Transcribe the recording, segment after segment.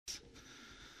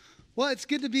Well, it's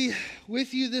good to be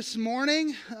with you this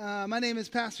morning. My name is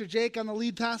Pastor Jake. I'm the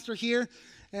lead pastor here,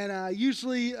 and I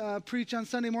usually preach on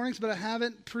Sunday mornings, but I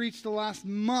haven't preached the last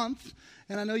month.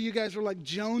 And I know you guys were like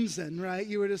jonesing, right?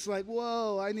 You were just like,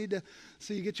 whoa, I need to,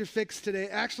 so you get your fix today.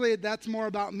 Actually, that's more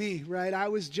about me, right? I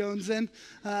was jonesing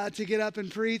to get up and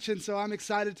preach, and so I'm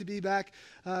excited to be back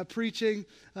preaching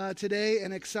today,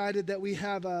 and excited that we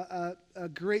have a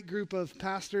great group of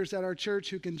pastors at our church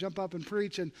who can jump up and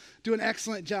preach and do an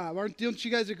excellent job. Don't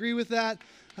you guys agree with that?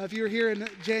 If you were here in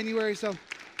January, so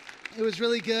it was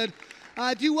really good.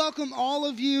 I do welcome all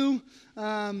of you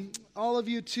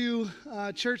to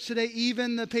church today,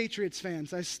 even the Patriots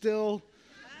fans.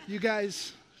 You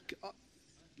guys,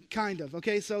 kind of,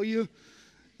 okay? So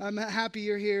I'm happy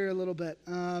you're here a little bit.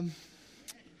 I'm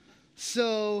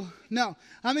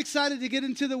excited to get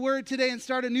into the Word today and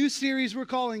start a new series we're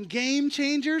calling Game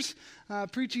Changers,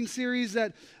 preaching series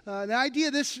that, the idea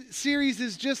of this series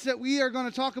is just that we are going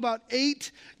to talk about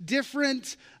 8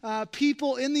 different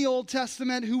people in the Old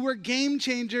Testament who were game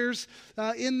changers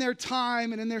in their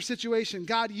time and in their situation.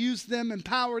 God used them,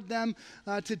 empowered them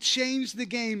to change the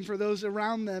game for those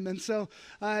around them. And so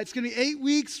it's going to be 8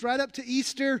 weeks right up to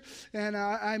Easter, and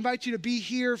I invite you to be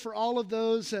here for all of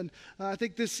those. And I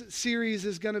think this series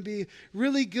is going to be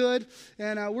really good.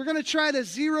 And we're going to try to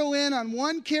zero in on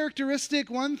one characteristic,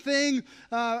 one thing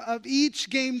of each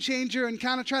game changer, and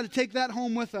kind of try to take that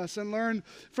home with us and learn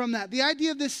from that. The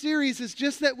idea of this series is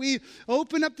just that we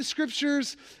open up the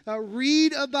scriptures,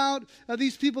 read about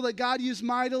these people that God used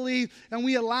mightily, and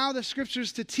we allow the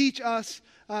scriptures to teach us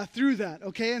through that,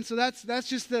 okay? And so that's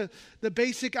just the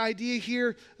basic idea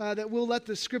here, that we'll let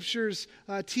the scriptures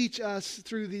teach us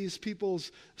through these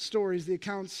people's stories, the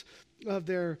accounts of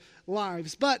their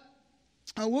lives. But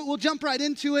we'll jump right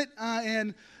into it,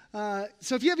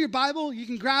 so if you have your Bible, you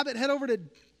can grab it, head over to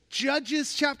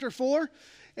Judges chapter 4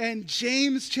 and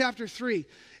James chapter 3.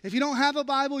 If you don't have a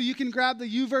Bible, you can grab the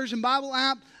YouVersion Bible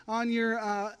app on your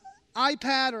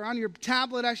iPad or on your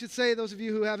tablet, I should say, those of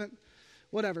you who haven't,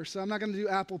 whatever. So I'm not going to do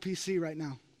Apple PC right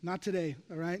now. Not today,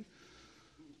 all right?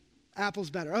 Apple's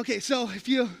better. Okay, so if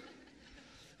you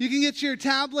can get your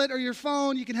tablet or your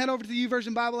phone, you can head over to the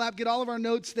YouVersion Bible app, get all of our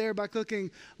notes there by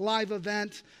clicking Live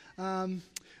Event.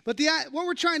 But what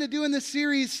we're trying to do in this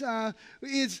series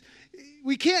is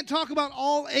we can't talk about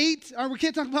all 8, or we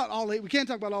can't talk about all 8. We can't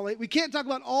talk about all 8. We can't talk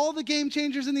about all the game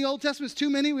changers in the Old Testament. It's too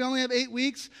many. We only have 8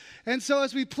 weeks. And so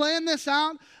as we plan this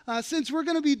out, since we're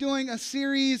going to be doing a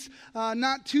series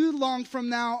not too long from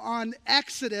now on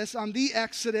Exodus, on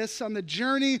the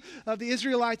journey of the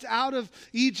Israelites out of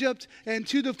Egypt and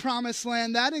to the Promised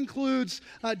Land, that includes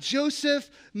Joseph,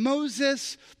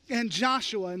 Moses, and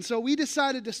Joshua. And so we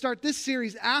decided to start this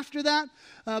series after that.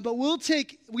 But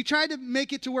we tried to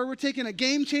make it to where we're taking a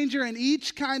game changer in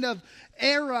each kind of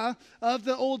era of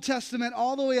the Old Testament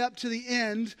all the way up to the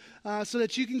end, so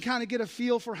that you can kind of get a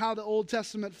feel for how the Old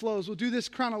Testament flows. We'll do this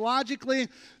chronologically.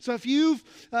 So if you've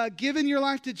given your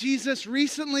life to Jesus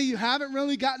recently, you haven't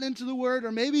really gotten into the Word,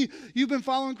 or maybe you've been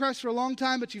following Christ for a long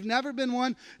time, but you've never been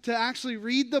one to actually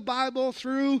read the Bible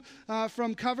through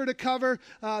from cover to cover,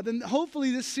 then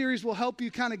hopefully this series will help you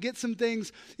kind of get some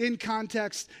things in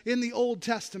context in the Old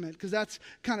Testament, because that's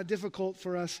kind of difficult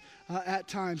for us at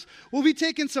times. We'll be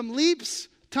taking some leaps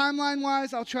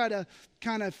timeline-wise. I'll try to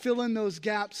kind of fill in those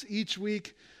gaps each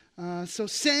week. So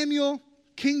Samuel,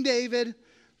 King David,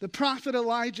 the prophet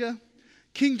Elijah,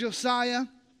 King Josiah,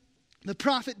 the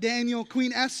prophet Daniel,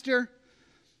 Queen Esther,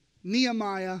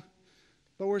 Nehemiah.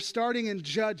 But we're starting in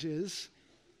Judges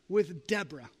with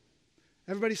Deborah.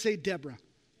 Everybody say Deborah.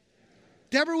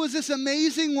 Deborah was this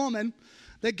amazing woman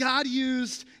that God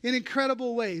used in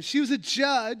incredible ways. She was a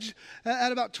judge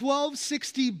at about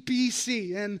 1260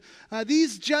 BC. And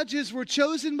these judges were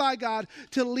chosen by God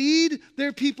to lead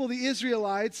their people, the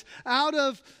Israelites, out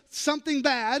of something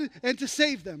bad and to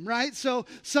save them, right? So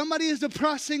somebody is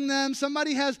oppressing them,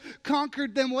 somebody has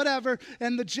conquered them, whatever,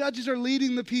 and the judges are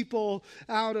leading the people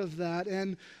out of that.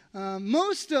 And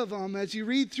most of them, as you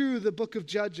read through the book of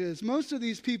Judges, most of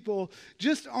these people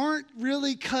just aren't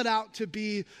really cut out to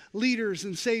be leaders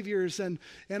and saviors and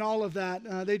all of that.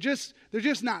 They're just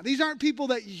not. These aren't people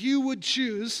that you would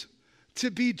choose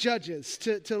to be judges,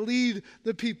 to lead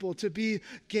the people, to be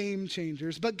game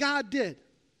changers. But God did.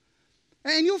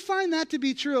 And you'll find that to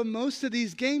be true of most of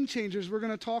these game changers we're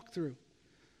going to talk through.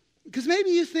 Because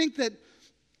maybe you think that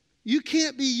you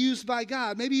can't be used by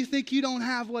God. Maybe you think you don't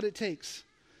have what it takes.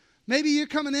 Maybe you're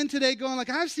coming in today going like,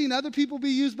 I've seen other people be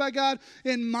used by God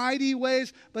in mighty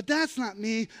ways, but that's not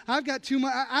me. I've got too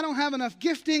much. I don't have enough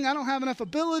gifting. I don't have enough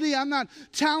ability. I'm not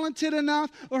talented enough.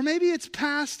 Or maybe it's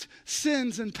past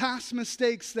sins and past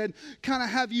mistakes that kind of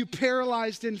have you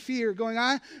paralyzed in fear, going,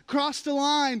 I crossed the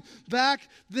line back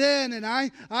then, and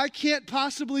I can't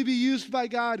possibly be used by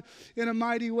God in a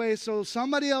mighty way, so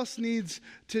somebody else needs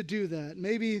to do that.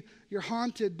 Maybe you're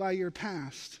haunted by your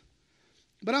past.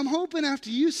 But I'm hoping after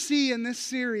you see in this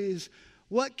series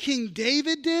what King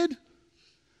David did,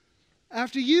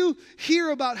 after you hear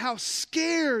about how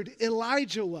scared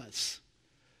Elijah was,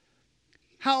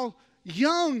 how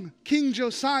young King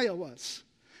Josiah was,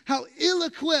 how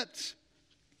ill-equipped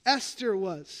Esther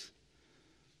was,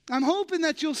 I'm hoping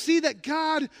that you'll see that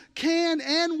God can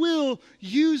and will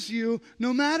use you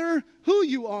no matter who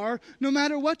you are, no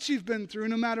matter what you've been through,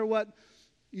 no matter what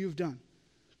you've done.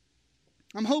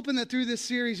 I'm hoping that through this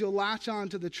series you'll latch on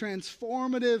to the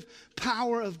transformative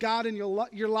power of God in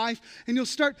your life, and you'll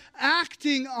start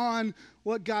acting on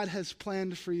what God has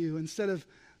planned for you instead of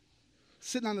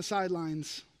sitting on the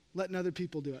sidelines letting other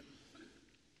people do it.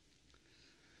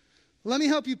 Let me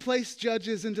help you place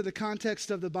Judges into the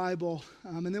context of the Bible,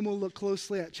 and then we'll look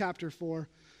closely at chapter 4.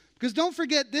 Because don't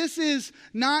forget, this is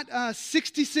not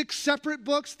 66 separate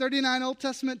books, 39 Old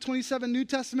Testament, 27 New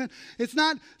Testament. It's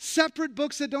not separate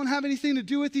books that don't have anything to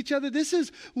do with each other. This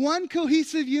is one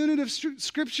cohesive unit of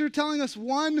Scripture telling us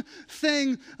one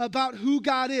thing about who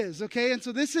God is, okay? And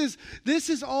so this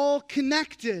is all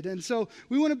connected. And so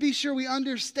we want to be sure we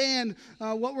understand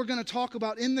what we're going to talk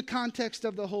about in the context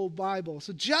of the whole Bible.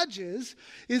 So Judges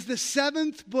is the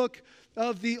 7th book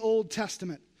of the Old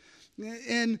Testament.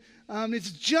 And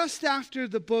it's just after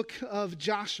the book of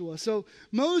Joshua. So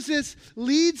Moses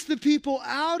leads the people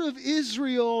out of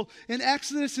Israel in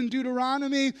Exodus and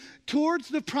Deuteronomy towards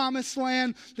the promised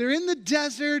land. They're in the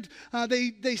desert.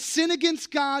 They sin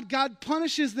against God. God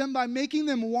punishes them by making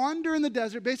them wander in the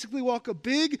desert, basically walk a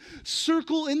big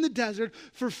circle in the desert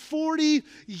for 40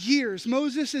 years.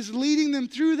 Moses is leading them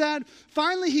through that.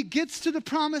 Finally, he gets to the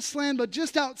promised land, but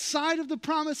just outside of the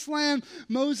promised land,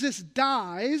 Moses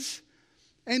dies.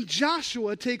 And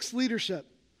Joshua takes leadership.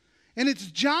 And it's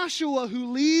Joshua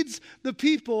who leads the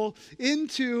people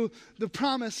into the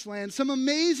promised land. Some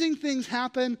amazing things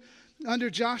happen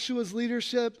under Joshua's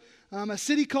leadership. A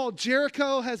city called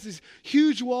Jericho has these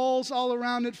huge walls all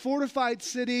around it, fortified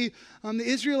city. The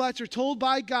Israelites are told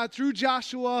by God through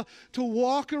Joshua to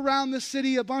walk around the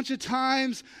city a bunch of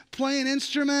times, playing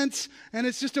instruments, and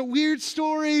it's just a weird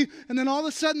story. And then all of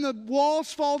a sudden the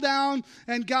walls fall down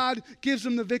and God gives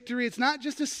them the victory. It's not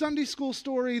just a Sunday school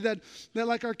story that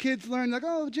like our kids learn, like,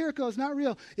 oh, Jericho is not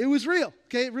real. It was real,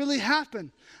 okay? It really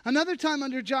happened. Another time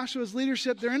under Joshua's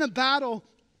leadership, they're in a battle,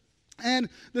 and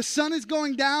the sun is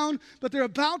going down, but they're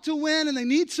about to win, and they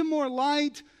need some more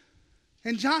light.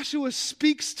 And Joshua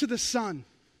speaks to the sun.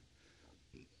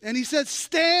 And he says,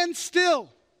 stand still.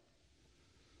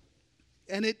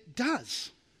 And it does.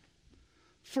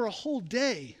 For a whole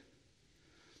day,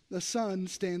 the sun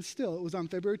stands still. It was on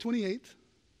February 28th.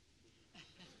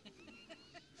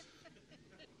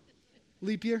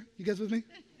 Leap year? You guys with me?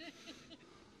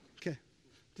 Okay.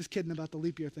 Just kidding about the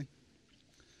leap year thing.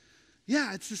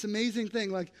 Yeah, it's this amazing thing.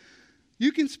 Like,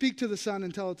 you can speak to the sun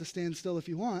and tell it to stand still if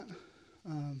you want,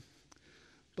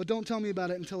 but don't tell me about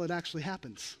it until it actually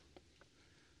happens.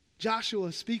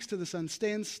 Joshua speaks to the sun,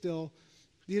 stands still.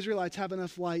 The Israelites have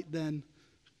enough light then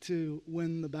to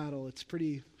win the battle. It's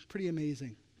pretty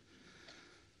amazing.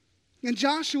 And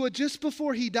Joshua, just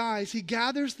before he dies, he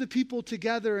gathers the people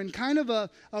together in kind of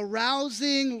a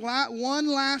rousing, one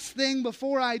last thing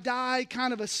before I die,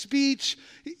 kind of a speech.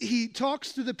 He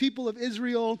talks to the people of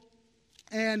Israel,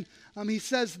 and he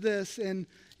says this in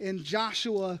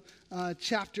Joshua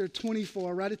chapter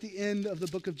 24, right at the end of the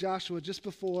book of Joshua, just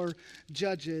before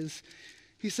Judges.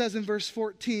 He says in verse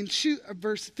 15,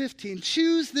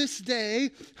 choose this day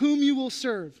whom you will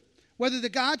serve, whether the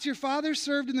gods your fathers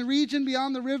served in the region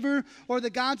beyond the river or the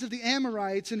gods of the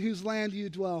Amorites in whose land you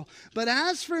dwell. But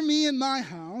as for me and my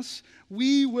house,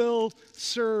 we will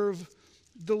serve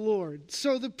the Lord.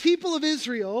 So the people of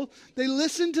Israel, they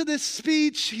listen to this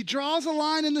speech. He draws a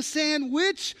line in the sand.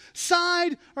 Which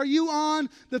side are you on?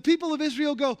 The people of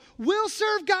Israel go, we'll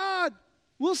serve God.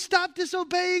 We'll stop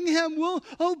disobeying him. We'll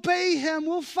obey him.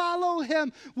 We'll follow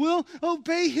him. We'll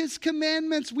obey his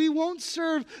commandments. We won't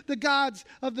serve the gods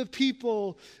of the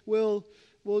people. We'll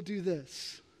do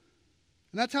this.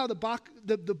 And that's how the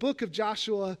book of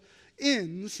Joshua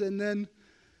ends. And then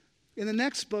in the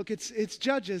next book, it's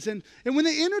Judges. And when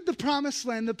they entered the promised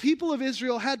land, the people of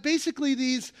Israel had basically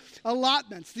these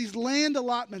allotments, these land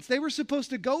allotments. They were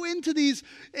supposed to go into these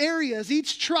areas,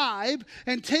 each tribe,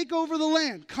 and take over the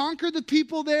land, conquer the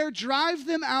people there, drive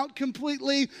them out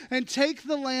completely, and take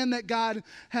the land that God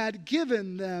had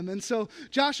given them. And so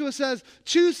Joshua says,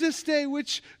 choose this day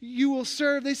which you will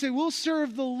serve. They say, we'll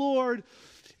serve the Lord.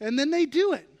 And then they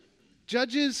do it.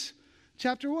 Judges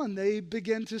chapter 1, they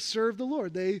begin to serve the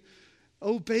Lord. They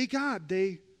obey God.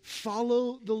 They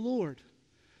follow the Lord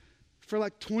for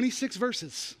like 26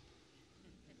 verses.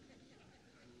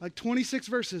 Like 26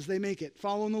 verses they make it,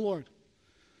 following the Lord.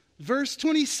 Verse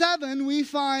 27, we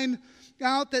find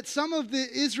out that some of the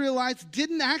Israelites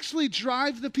didn't actually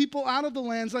drive the people out of the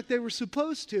lands like they were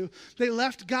supposed to. They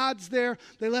left gods there.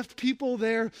 They left people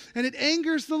there. And it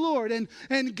angers the Lord.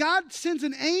 And God sends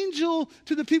an angel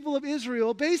to the people of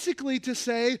Israel basically to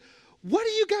say, what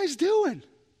are you guys doing?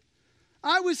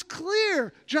 I was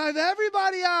clear. Drive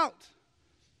everybody out.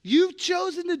 You've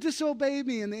chosen to disobey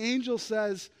me. And the angel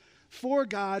says, for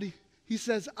God, he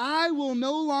says, I will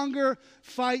no longer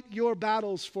fight your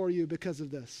battles for you because of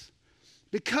this.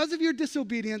 Because of your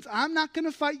disobedience, I'm not going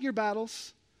to fight your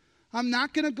battles. I'm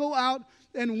not going to go out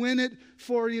and win it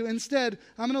for you. Instead,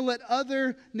 I'm going to let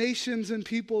other nations and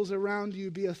peoples around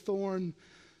you be a thorn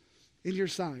in your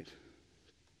side.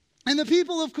 And the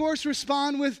people, of course,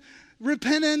 respond with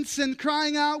repentance and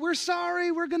crying out, we're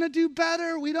sorry, we're going to do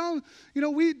better.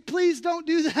 Please don't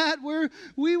do that.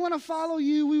 We want to follow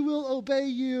you. We will obey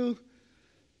you.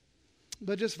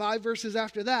 But just 5 verses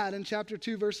after that, in chapter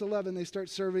 2, verse 11, they start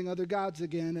serving other gods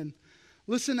again. And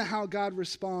listen to how God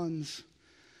responds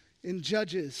in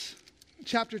Judges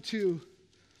chapter 2,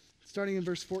 starting in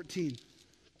verse 14.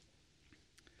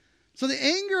 So the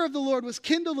anger of the Lord was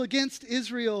kindled against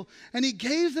Israel, and he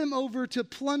gave them over to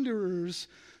plunderers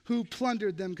who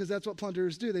plundered them, because that's what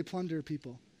plunderers do. They plunder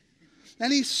people.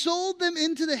 And he sold them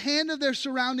into the hand of their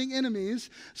surrounding enemies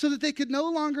so that they could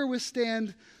no longer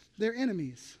withstand their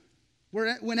enemies.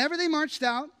 Whenever they marched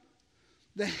out,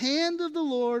 the hand of the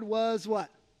Lord was what?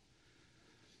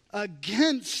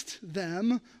 Against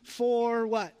them for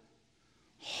what?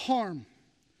 Harm.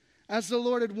 As the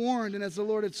Lord had warned and as the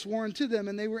Lord had sworn to them,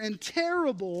 and they were in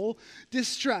terrible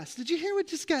distress. Did you hear what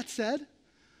just got said?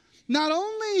 Not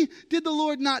only did the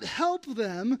Lord not help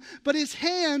them, but his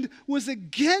hand was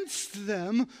against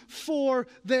them for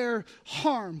their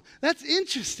harm. That's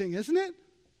interesting, isn't it?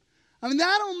 I mean,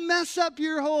 that'll mess up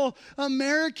your whole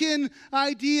American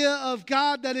idea of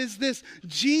God that is this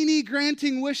genie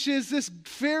granting wishes, this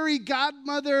fairy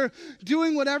godmother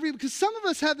doing whatever. Because some of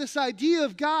us have this idea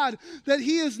of God that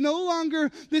he is no longer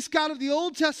this God of the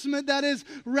Old Testament that is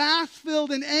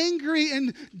wrath-filled and angry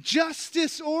and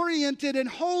justice-oriented and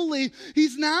holy.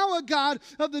 He's now a God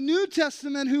of the New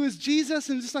Testament who is Jesus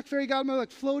and just like fairy godmother,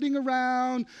 like floating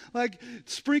around, like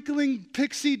sprinkling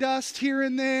pixie dust here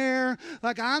and there.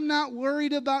 Like, I'm not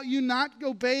worried about you not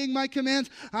obeying my commands.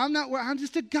 I'm not worried. I'm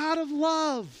just a God of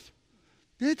love.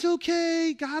 It's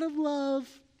okay, God of love.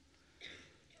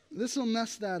 This will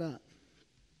mess that up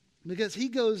because he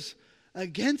goes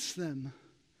against them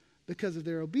because of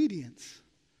their obedience.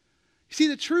 You see,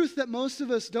 the truth that most of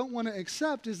us don't want to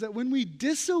accept is that when we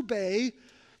disobey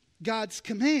God's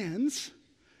commands,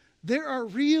 there are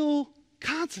real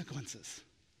consequences.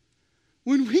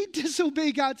 When we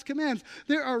disobey God's commands,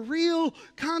 there are real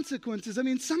consequences. I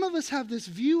mean, some of us have this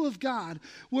view of God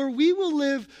where we will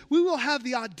have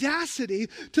the audacity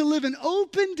to live in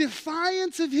open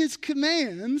defiance of his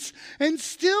commands and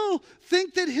still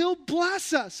think that he'll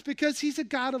bless us because he's a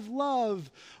God of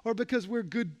love or because we're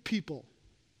good people.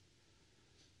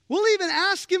 We'll even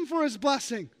ask him for his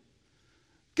blessing.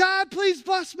 God, please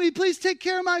bless me. Please take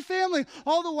care of my family.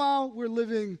 All the while, we're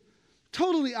living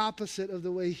totally opposite of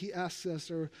the way he asks us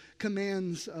or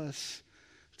commands us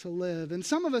to live. And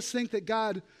some of us think that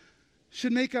God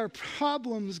should make our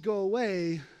problems go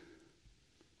away,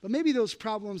 but maybe those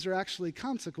problems are actually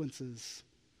consequences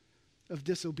of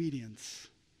disobedience.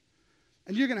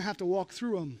 And you're going to have to walk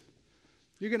through them.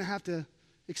 You're going to have to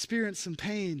experience some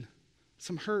pain,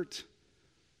 some hurt,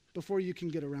 before you can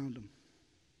get around them.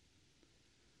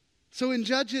 So in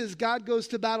Judges, God goes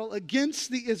to battle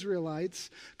against the Israelites,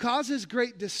 causes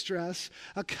great distress,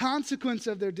 a consequence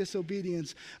of their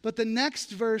disobedience. But the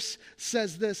next verse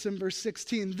says this in verse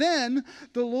 16, then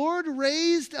the Lord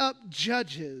raised up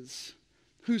judges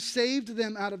who saved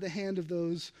them out of the hand of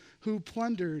those who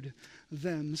plundered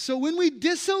them. So when we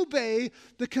disobey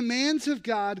the commands of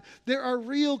God, there are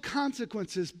real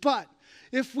consequences. But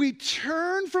if we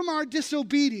turn from our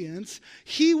disobedience,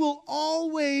 he will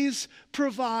always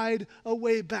provide a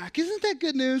way back. Isn't that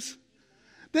good news?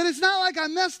 That it's not like I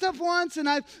messed up once and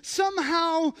I've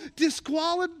somehow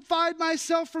disqualified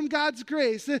myself from God's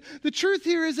grace. The truth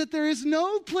here is that there is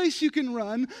no place you can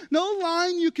run, no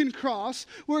line you can cross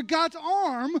where God's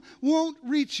arm won't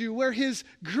reach you, where his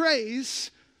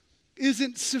grace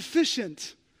isn't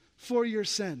sufficient for your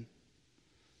sin.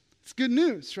 It's good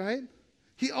news, right?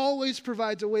 He always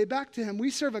provides a way back to him. We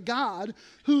serve a God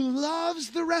who loves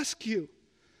the rescue.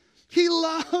 He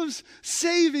loves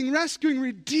saving, rescuing,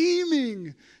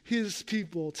 redeeming his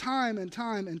people time and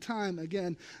time and time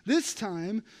again. This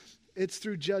time, it's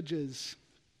through judges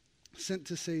sent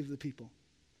to save the people.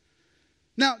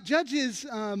 Now, Judges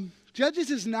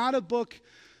is not a book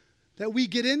that we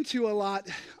get into a lot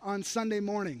on Sunday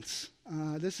mornings.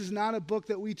 This is not a book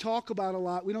that we talk about a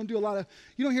lot. You don't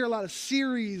hear a lot of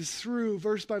series through,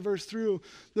 verse by verse through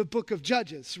the book of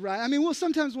Judges, right? I mean,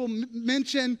 sometimes we'll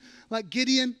mention like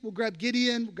Gideon, we'll grab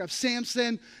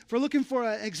Samson. If we're looking for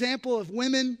an example of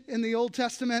women in the Old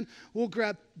Testament, we'll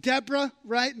grab Deborah,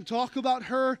 right, and talk about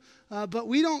her. But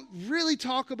we don't really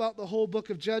talk about the whole book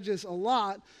of Judges a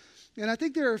lot. And I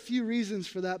think there are a few reasons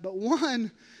for that. But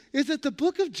one is that the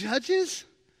book of Judges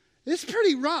is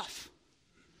pretty rough.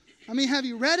 I mean, have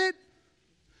you read it?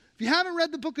 If you haven't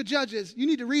read the book of Judges, you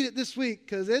need to read it this week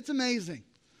because it's amazing.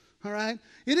 All right?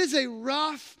 It is a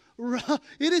rough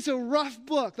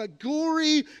book. Like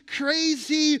gory,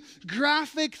 crazy,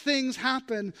 graphic things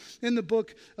happen in the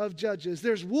book of Judges.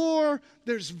 There's war,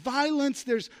 there's violence,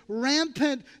 there's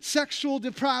rampant sexual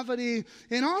depravity,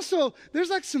 and also there's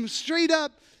like some straight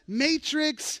up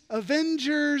Matrix,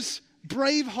 Avengers,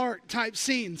 Braveheart type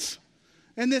scenes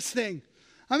in this thing.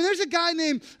 I mean, there's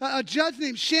a judge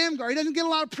named Shamgar. He doesn't get a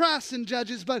lot of press in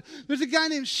Judges, but there's a guy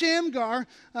named Shamgar.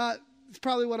 It's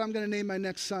probably what I'm going to name my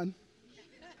next son.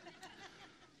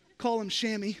 Call him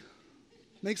Shammy.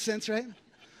 Makes sense, right?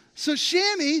 So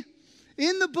Shammy,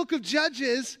 in the book of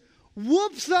Judges,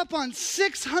 whoops up on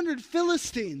 600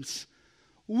 Philistines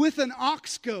with an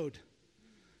ox goad.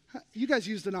 You guys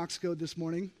used an ox goad this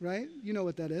morning, right? You know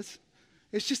what that is.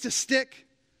 It's just a stick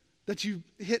that you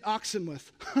hit oxen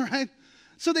with, all right?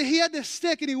 So that he had this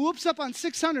stick and he whoops up on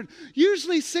 600.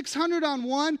 Usually 600 on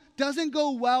one doesn't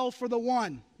go well for the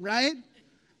one, right?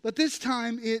 But this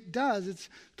time it does. It's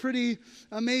pretty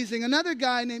amazing. Another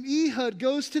guy named Ehud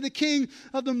goes to the king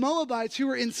of the Moabites who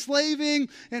were enslaving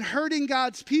and hurting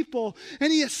God's people.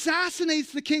 And he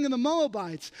assassinates the king of the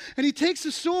Moabites. And he takes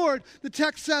a sword, the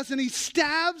text says, and he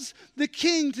stabs the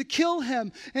king to kill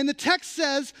him. And the text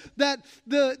says that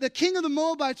the king of the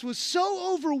Moabites was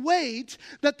so overweight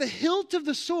that the hilt of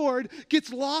the sword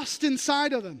gets lost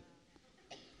inside of him.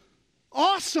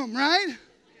 Awesome, right?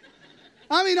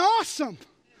 I mean, awesome.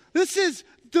 This is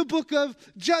the book of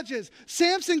Judges.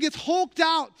 Samson gets hulked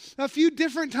out a few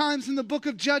different times in the book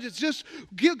of Judges. Just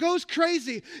goes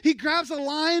crazy. He grabs a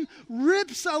lion,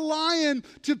 rips a lion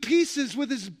to pieces with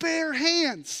his bare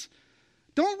hands.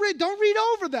 Don't read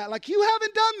over that. Like you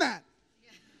haven't done that.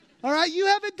 All right? You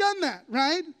haven't done that,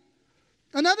 right?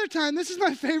 Another time, this is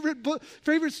my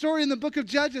favorite story in the book of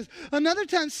Judges. Another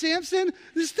time, Samson,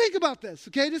 just think about this,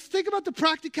 okay? Just think about the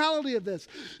practicality of this.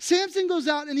 Samson goes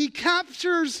out and he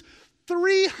captures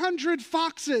 300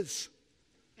 foxes.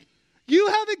 You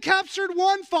haven't captured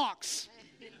one fox.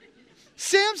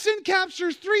 Samson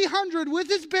captures 300 with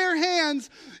his bare hands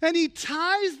and he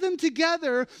ties them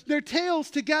together, their tails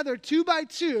together, 2 by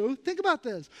 2. Think about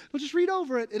this. We'll just read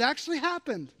over it. It actually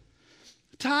happened.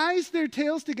 Ties their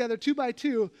tails together 2 by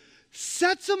 2,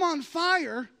 sets them on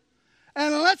fire,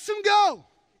 and lets them go.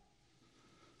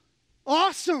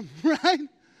 Awesome, right?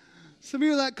 Some of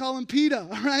you are like calling PETA,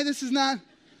 all right? This is not,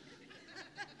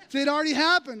 it already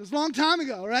happened. It was a long time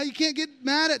ago, all right? You can't get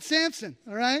mad at Samson,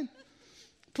 all right?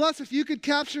 Plus, if you could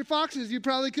capture foxes, you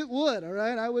probably would, all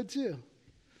right? I would too.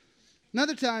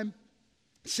 Another time,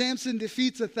 Samson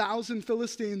defeats 1,000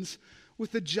 Philistines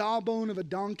with the jawbone of a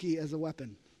donkey as a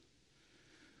weapon.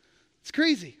 It's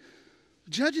crazy.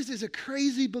 Judges is a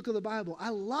crazy book of the Bible. I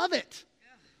love it.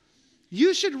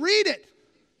 You should read it.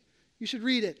 You should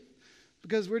read it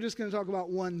because we're just going to talk about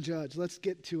one judge. Let's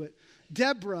get to it.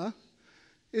 Deborah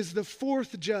is the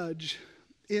 4th judge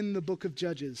in the book of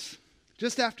Judges,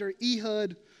 just after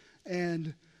Ehud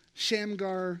and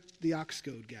Shamgar, the ox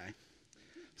goad guy.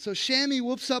 So Shammy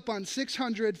whoops up on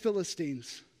 600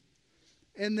 Philistines.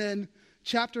 And then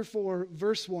chapter 4,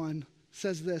 verse 1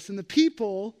 says this, and the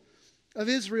people of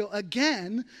Israel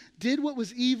again did what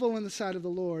was evil in the sight of the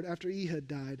Lord after Ehud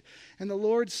died. And the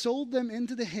Lord sold them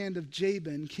into the hand of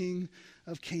Jabin, king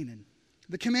of Canaan.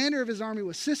 The commander of his army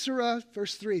was Sisera,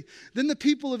 verse 3. Then the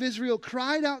people of Israel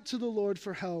cried out to the Lord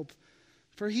for help,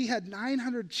 for he had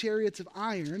 900 chariots of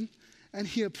iron and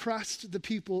he oppressed the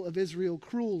people of Israel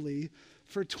cruelly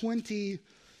for 20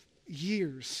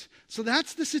 years. So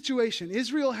that's the situation.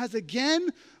 Israel has again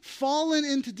fallen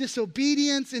into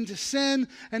disobedience, into sin,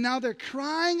 and now they're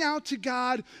crying out to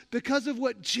God because of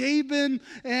what Jabin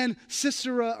and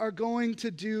Sisera are going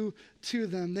to do to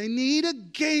them. They need a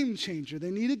game changer.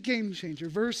 They need a game changer.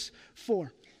 Verse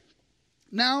 4.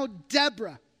 Now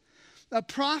Deborah, a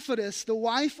prophetess, the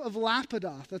wife of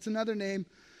Lapidoth. That's another name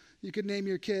you could name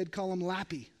your kid, call him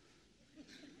Lappy.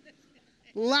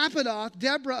 Lapidoth,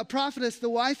 Deborah, a prophetess, the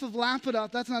wife of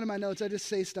Lapidoth. That's not in my notes. I just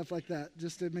say stuff like that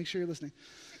just to make sure you're listening.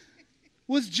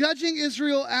 Was judging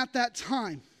Israel at that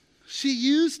time. She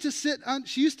used to sit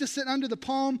under the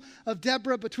palm of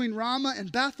Deborah between Ramah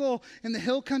and Bethel in the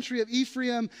hill country of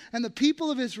Ephraim, and the people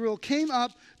of Israel came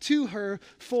up to her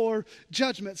for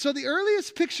judgment. So the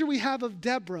earliest picture we have of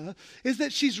Deborah is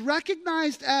that she's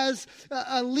recognized as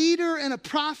a leader and a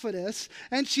prophetess,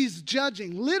 and she's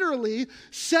judging, literally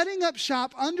setting up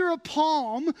shop under a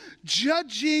palm,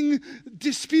 judging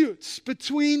disputes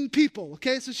between people.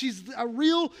 Okay, so she's a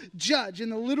real judge in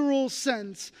the literal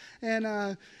sense.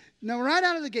 And now, right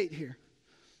out of the gate here,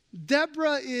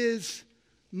 Deborah is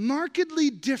markedly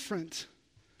different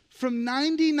from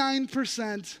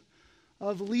 99%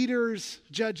 of leaders,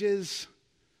 judges,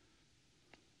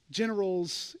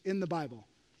 generals in the Bible,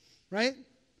 right?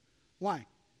 Why?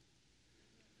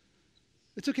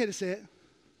 It's okay to say it.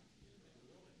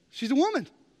 She's a woman,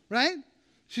 right?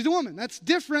 She's a woman. That's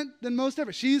different than most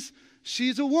ever. She's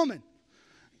a woman.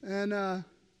 And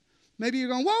maybe you're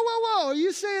going, whoa. Are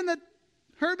you saying that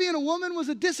her being a woman was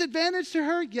a disadvantage to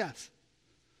her? Yes.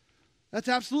 That's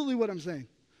absolutely what I'm saying.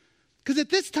 Because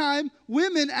at this time,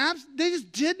 women, they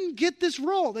just didn't get this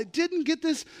role. They didn't get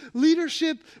this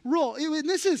leadership role. And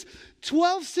this is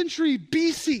 12th century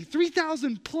BC,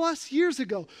 3,000 plus years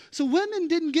ago. So women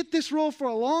didn't get this role for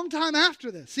a long time after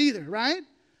this either, right?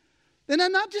 And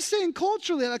I'm not just saying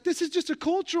culturally, like this is just a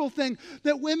cultural thing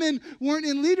that women weren't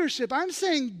in leadership. I'm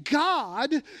saying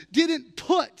God didn't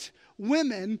put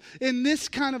women in this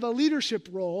kind of a leadership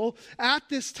role at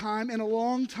this time and a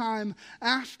long time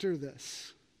after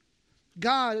this.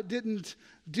 God didn't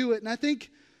do it. And I think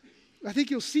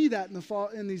you'll see that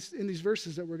in these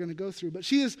verses that we're going to go through.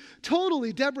 But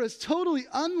Deborah is totally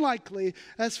unlikely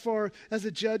as far as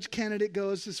a judge candidate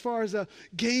goes, as far as a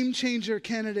game changer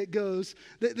candidate goes.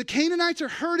 The Canaanites are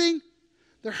hurting.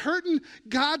 They're hurting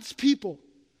God's people.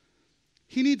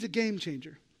 He needs a game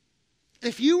changer.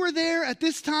 If you were there at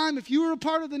this time, if you were a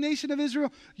part of the nation of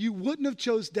Israel, you wouldn't have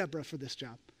chose Deborah for this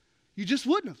job. You just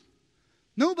wouldn't have.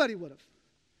 Nobody would have.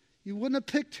 You wouldn't have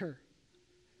picked her.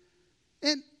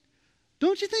 And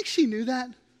don't you think she knew that?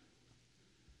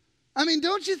 I mean,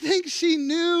 don't you think she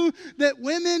knew that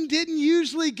women didn't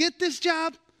usually get this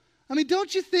job? I mean,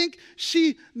 don't you think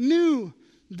she knew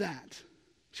that?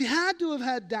 She had to have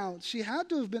had doubts. She had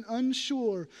to have been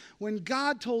unsure when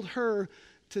God told her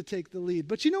to take the lead.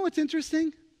 But you know what's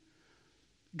interesting?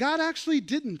 God actually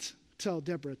didn't tell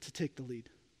Deborah to take the lead.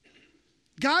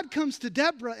 God comes to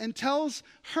Deborah and tells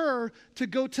her to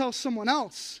go tell someone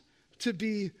else to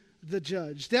be the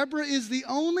judge. Deborah is the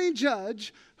only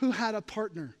judge who had a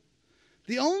partner.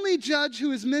 The only judge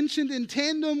who is mentioned in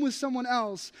tandem with someone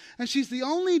else. And she's the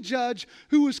only judge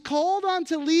who was called on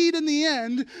to lead in the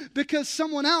end because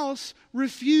someone else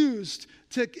refused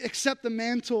to accept the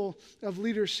mantle of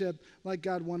leadership like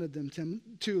God wanted them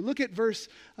to. Look at verse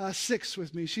 6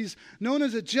 with me. She's known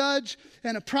as a judge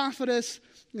and a prophetess.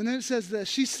 And then it says this.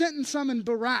 She sent and summoned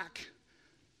Barak,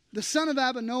 the son of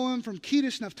Abinoam from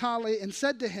Kedesh Naphtali, and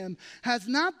said to him, has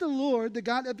not the Lord, the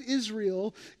God of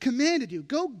Israel, commanded you,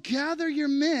 go gather your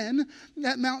men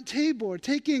at Mount Tabor,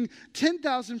 taking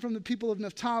 10,000 from the people of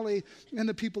Naphtali and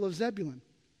the people of Zebulun.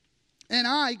 And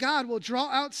I, God, will draw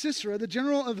out Sisera, the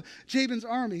general of Jabin's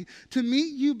army, to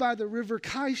meet you by the river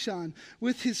Kishon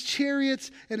with his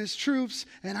chariots and his troops,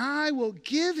 and I will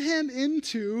give him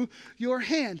into your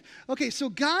hand. Okay, so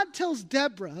God tells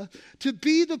Deborah to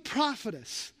be the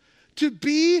prophetess, to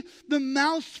be the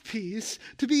mouthpiece,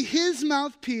 to be his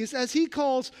mouthpiece as he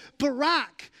calls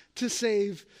Barak to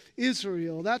save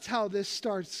Israel. That's how this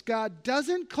starts. God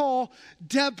doesn't call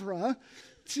Deborah,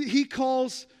 he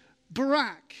calls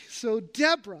Barak. So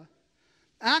Deborah,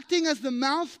 acting as the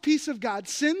mouthpiece of God,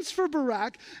 sends for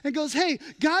Barak and goes, hey,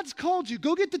 God's called you.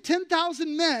 Go get the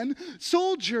 10,000 men,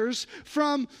 soldiers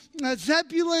from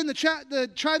Zebulun,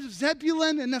 the tribes of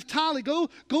Zebulun and Naphtali. Go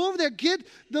over there, get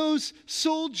those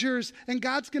soldiers, and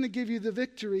God's going to give you the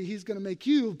victory. He's going to make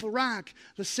you, Barak,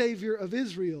 the savior of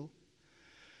Israel.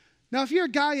 Now, if you're a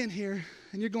guy in here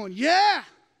and you're going, yeah,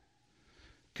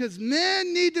 because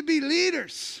men need to be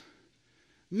leaders.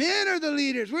 Men are the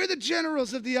leaders. We're the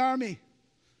generals of the army.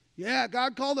 Yeah,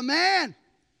 God called a man.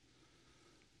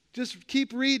 Just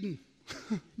keep reading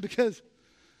because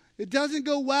it doesn't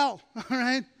go well, all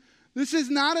right? This is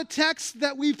not a text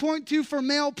that we point to for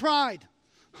male pride.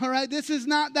 All right, this is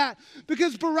not that.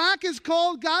 Because Barak is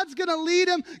called, God's going to lead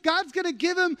him. God's going to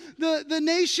give him the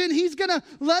nation. He's going to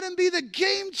let him be the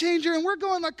game changer. And we're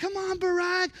going like, come on,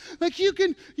 Barak. Like you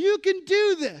can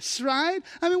do this, right?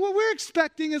 I mean, what we're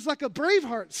expecting is like a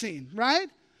Braveheart scene, right?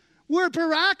 Where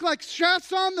Barak like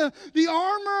straps on the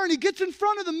armor and he gets in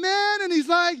front of the men and he's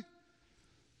like,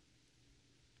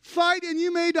 fight and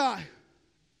you may die.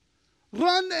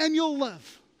 Run and you'll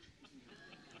live.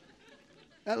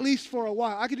 At least for a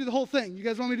while. I could do the whole thing. You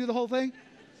guys want me to do the whole thing?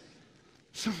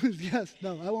 Yes.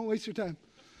 No, I won't waste your time.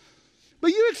 But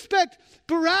you expect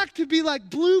Barak to be like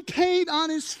blue paint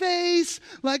on his face.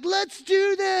 Like, let's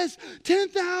do this.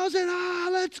 10,000.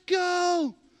 Let's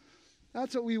go.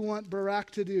 That's what we want Barak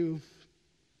to do.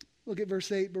 Look at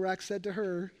verse 8. Barak said to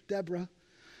her, Deborah,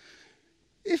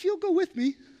 if you'll go with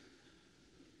me,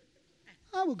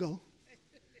 I will go.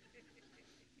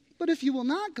 But if you will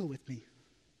not go with me,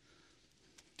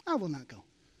 I will not go.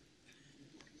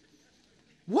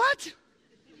 What?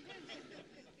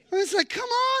 And it's like, come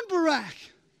on, Barak.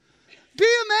 Be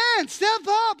a man. Step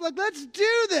up. Like, let's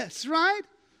do this, right?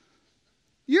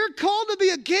 You're called to be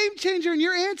a game changer, and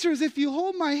your answer is, if you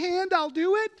hold my hand, I'll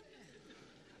do it.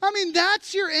 I mean,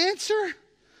 that's your answer?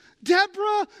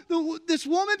 Deborah, this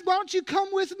woman, why don't you come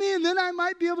with me, and then I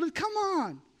might be able to, come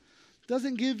on.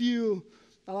 Doesn't give you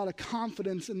a lot of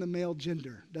confidence in the male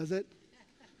gender, does it?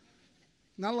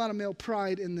 Not a lot of male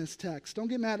pride in this text. Don't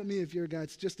get mad at me if you're a guy.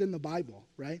 It's just in the Bible,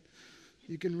 right?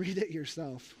 You can read it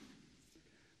yourself.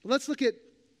 But let's look at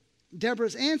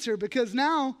Deborah's answer, because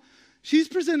now she's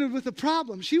presented with a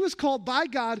problem. She was called by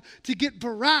God to get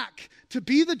Barak to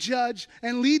be the judge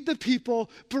and lead the people.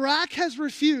 Barak has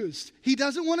refused. He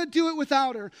doesn't want to do it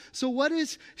without her. So what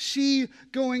is she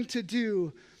going to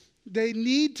do? They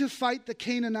need to fight the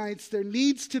Canaanites. There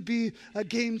needs to be a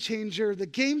game changer. The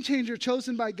game changer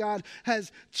chosen by God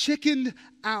has chickened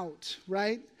out,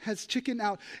 right? Has chickened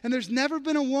out. And there's never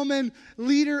been a woman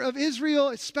leader of Israel,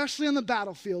 especially on the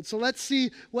battlefield. So let's see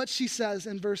what she says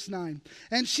in verse 9.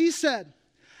 And she said,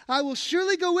 I will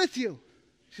surely go with you.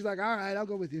 She's like, all right, I'll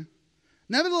go with you.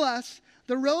 Nevertheless,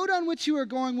 the road on which you are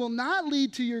going will not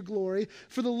lead to your glory,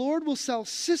 for the Lord will sell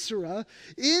Sisera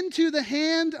into the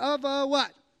hand of a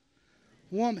what?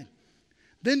 Woman.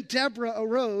 Then Deborah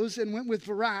arose and went with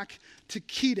Barak to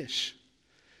Kedesh.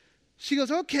 She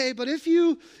goes, okay, but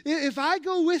if I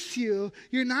go with you,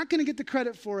 you're not going to get the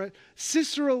credit for it.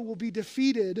 Sisera will be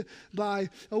defeated by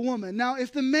a woman. Now,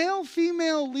 if the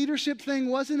male-female leadership thing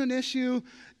wasn't an issue,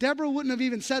 Deborah wouldn't have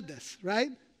even said this,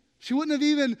 right? She wouldn't have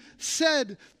even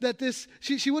said that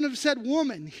she wouldn't have said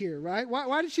woman here, right?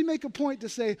 Why did she make a point to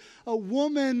say a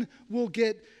woman will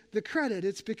get the credit?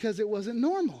 It's because it wasn't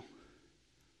normal.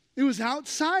 It was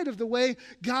outside of the way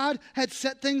God had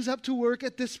set things up to work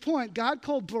at this point. God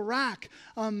called Barak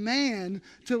a man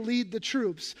to lead the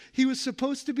troops. He was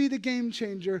supposed to be the game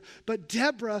changer, but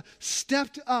Deborah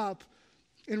stepped up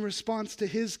in response to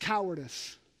his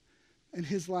cowardice and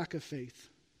his lack of faith.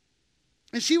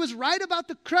 And she was right about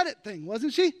the credit thing,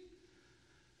 wasn't she?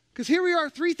 Because here we are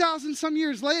 3,000 some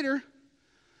years later,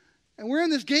 and we're in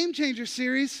this game changer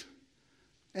series,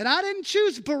 and I didn't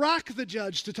choose Barak the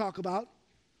judge to talk about.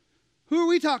 Who are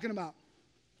we talking about?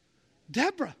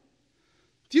 Deborah.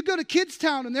 If you go to Kids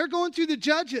Town and they're going through the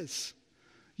judges,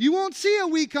 you won't see a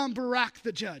week on Barak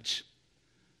the judge.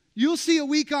 You'll see a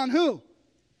week on who?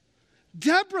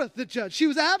 Deborah the judge. She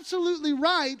was absolutely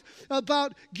right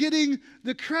about getting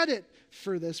the credit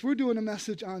for this. We're doing a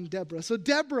message on Deborah. So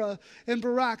Deborah and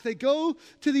Barak, they go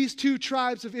to these two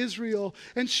tribes of Israel,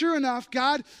 and sure enough,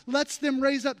 God lets them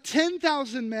raise up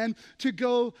 10,000 men to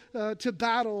go to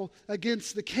battle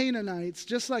against the Canaanites,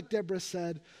 just like Deborah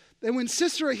said. And when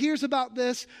Sisera hears about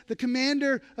this, the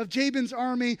commander of Jabin's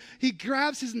army, he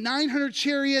grabs his 900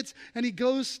 chariots and he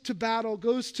goes to battle,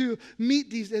 goes to meet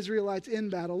these Israelites in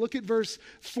battle. Look at verse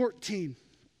 14.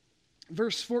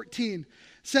 Verse 14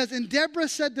 says, and Deborah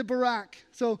said to Barak,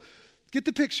 so get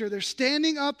the picture. They're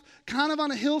standing up kind of on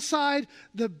a hillside.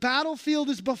 The battlefield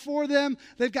is before them.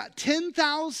 They've got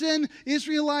 10,000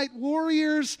 Israelite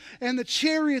warriors, and the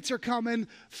chariots are coming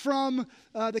from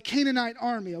the Canaanite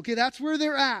army. Okay, that's where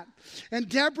they're at. And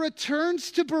Deborah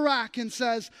turns to Barak and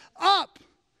says, up,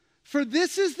 for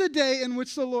this is the day in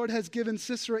which the Lord has given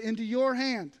Sisera into your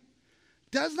hand.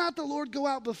 Does not the Lord go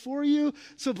out before you?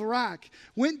 So Barak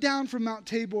went down from Mount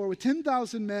Tabor with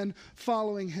 10,000 men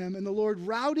following him, and the Lord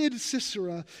routed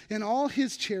Sisera and all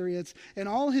his chariots and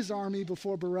all his army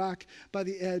before Barak by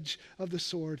the edge of the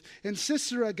sword. And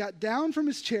Sisera got down from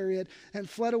his chariot and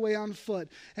fled away on foot.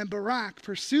 And Barak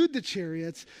pursued the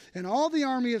chariots, and all the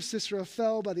army of Sisera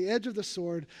fell by the edge of the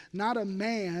sword. Not a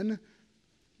man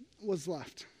was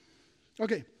left.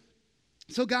 Okay,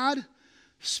 so God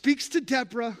speaks to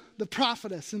Deborah, the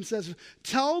prophetess, and says,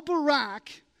 tell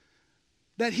Barak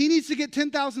that he needs to get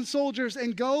 10,000 soldiers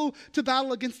and go to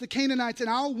battle against the Canaanites, and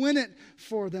I'll win it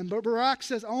for them. But Barak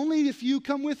says, only if you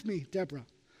come with me, Deborah.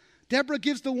 Deborah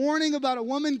gives the warning about a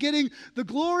woman getting the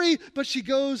glory, but she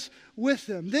goes with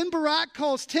them. Then Barak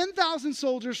calls 10,000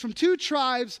 soldiers from 2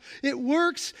 tribes. It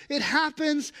works. It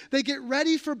happens. They get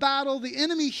ready for battle. The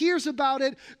enemy hears about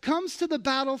it, comes to the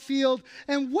battlefield.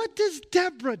 And what does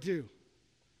Deborah do?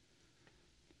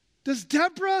 Does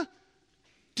Deborah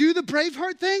do the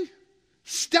Braveheart thing?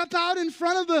 Step out in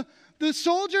front of the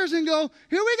soldiers and go,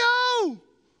 here we go.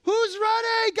 Who's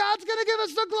ready? God's going to give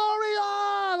us the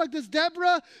glory. Like, does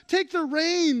Deborah take the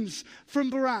reins from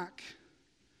Barak?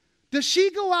 Does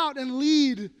she go out and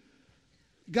lead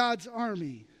God's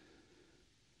army?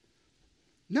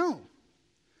 No,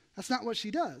 that's not what she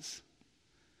does.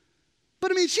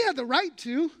 But I mean, she had the right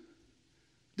to,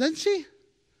 doesn't she?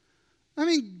 I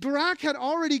mean, Barak had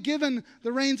already given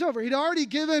the reins over. He'd already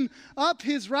given up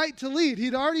his right to lead.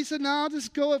 He'd already said, no, I'll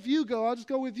just go if you go. I'll just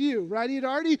go with you, right? He'd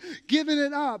already given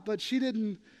it up, but she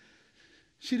didn't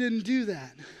do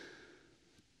that.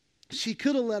 She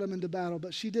could have led him into battle,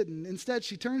 but she didn't. Instead,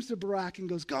 she turns to Barak and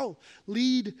goes, go,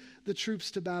 lead the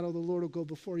troops to battle. The Lord will go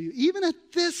before you. Even at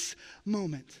this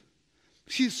moment,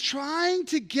 she's trying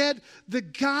to get the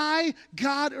guy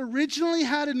God originally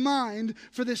had in mind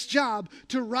for this job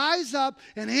to rise up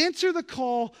and answer the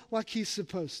call like he's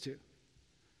supposed to.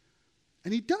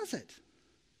 And he does it.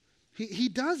 He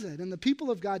does it. And the people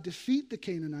of God defeat the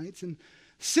Canaanites. And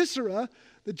Sisera,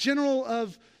 the general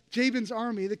of Jabin's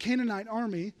army, the Canaanite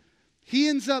army, he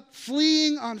ends up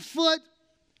fleeing on foot.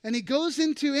 And he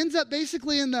ends up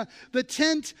basically in the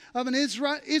tent of an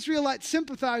Israelite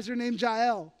sympathizer named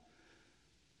Jael.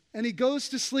 And he goes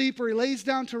to sleep, or he lays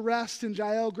down to rest, and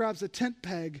Jael grabs a tent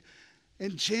peg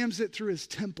and jams it through his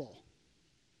temple.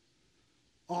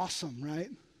 Awesome, right?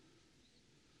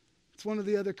 It's one of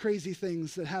the other crazy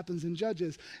things that happens in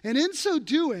Judges. And in so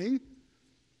doing,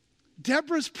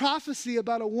 Deborah's prophecy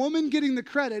about a woman getting the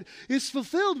credit is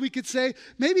fulfilled, we could say,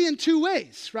 maybe in 2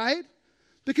 ways, right?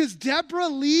 Because Deborah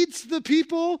leads the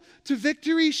people to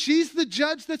victory. She's the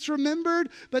judge that's remembered.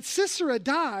 But Sisera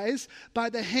dies by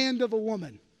the hand of a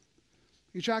woman.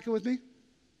 You tracking with me?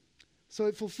 So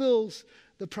it fulfills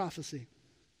the prophecy.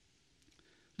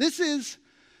 This is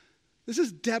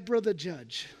Deborah the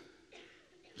judge.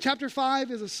 Chapter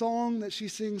 5 is a song that she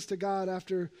sings to God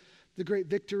after the great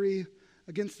victory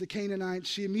against the Canaanites.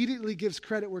 She immediately gives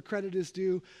credit where credit is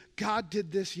due. God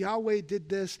did this. Yahweh did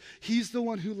this. He's the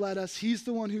one who led us. He's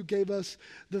the one who gave us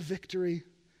the victory.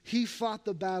 He fought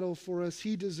the battle for us.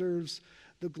 He deserves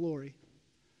the glory.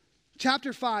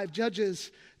 Chapter 5, Judges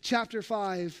chapter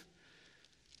 5,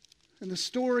 and the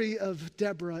story of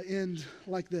Deborah end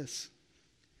like this.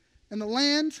 And the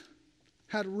land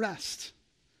had rest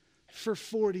for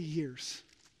 40 years.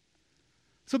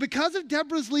 So because of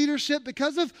Deborah's leadership,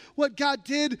 because of what God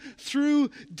did through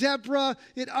Deborah,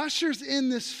 it ushers in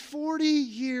this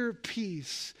 40-year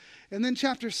peace. And then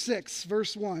chapter 6,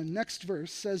 verse 1, next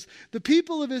verse says, the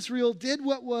people of Israel did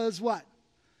what was what?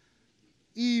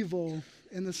 Evil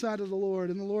in the sight of the Lord,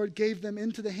 and the Lord gave them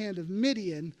into the hand of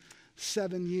Midian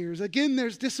 7 years. Again,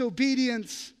 there's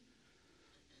disobedience.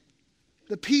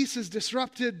 The peace is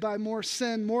disrupted by more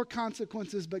sin, more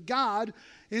consequences, but God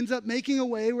ends up making a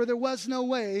way where there was no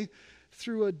way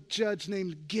through a judge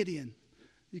named Gideon.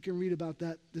 You can read about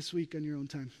that this week on your own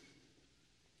time.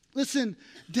 Listen,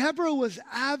 Deborah was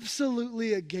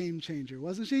absolutely a game changer,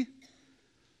 wasn't she?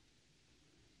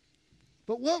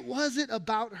 But what was it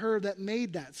about her that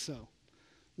made that so?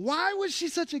 Why was she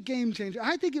such a game changer?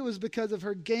 I think it was because of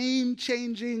her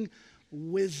game-changing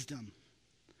wisdom.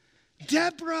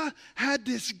 Deborah had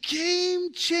this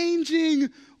game-changing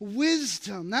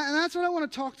wisdom. And that's what I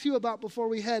want to talk to you about before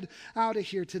we head out of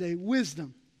here today,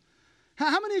 wisdom.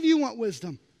 How many of you want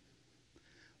wisdom?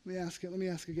 Let me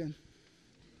ask again.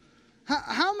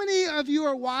 How many of you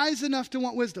are wise enough to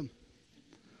want wisdom?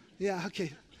 Yeah,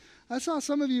 okay. I saw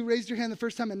some of you raised your hand the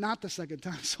first time and not the second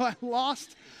time. So I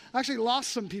actually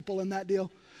lost some people in that deal.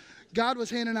 God was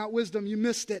handing out wisdom. You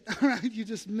missed it. All right, you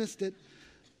just missed it.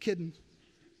 Kidding.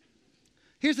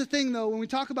 Here's the thing, though. When we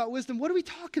talk about wisdom, what are we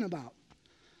talking about?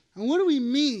 And what do we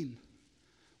mean?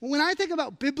 Well, when I think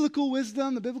about biblical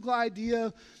wisdom, the biblical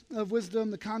idea of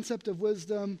wisdom, the concept of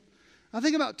wisdom, I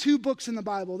think about two books in the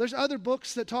Bible. There's other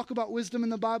books that talk about wisdom in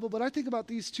the Bible, but I think about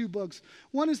these two books.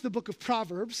 One is the book of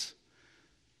Proverbs,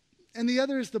 and the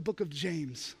other is the book of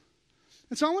James.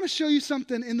 And so I want to show you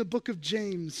something in the book of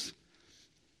James,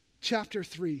 chapter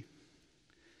 3.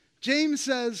 James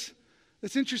says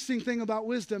this interesting thing about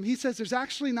wisdom. He says there's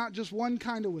actually not just one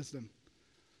kind of wisdom,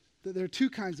 that there are two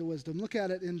kinds of wisdom. Look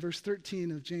at it in verse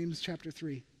 13 of James chapter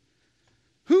 3.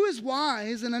 Who is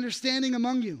wise and understanding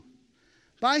among you?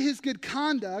 By his good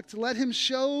conduct, let him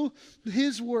show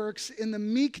his works in the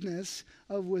meekness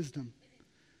of wisdom.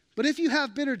 But if you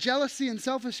have bitter jealousy and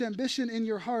selfish ambition in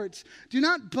your hearts, do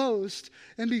not boast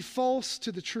and be false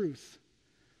to the truth.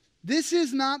 This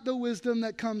is not the wisdom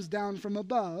that comes down from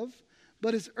above,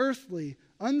 but is earthly,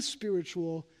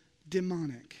 unspiritual,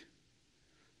 demonic.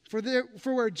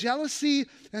 For where jealousy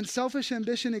and selfish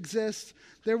ambition exist,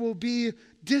 there will be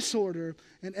disorder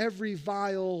and every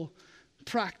vile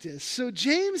practice. So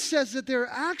James says that there are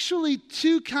actually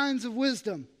two kinds of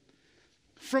wisdom,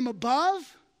 from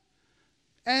above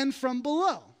and from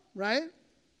below, right?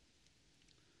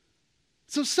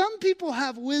 So some people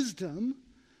have wisdom,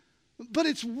 but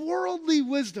it's worldly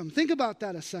wisdom. Think about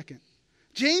that a second.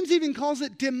 James even calls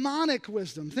it demonic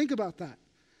wisdom. Think about that.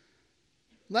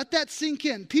 Let that sink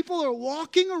in. People are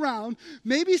walking around,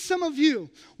 maybe some of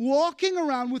you, walking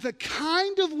around with a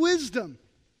kind of wisdom,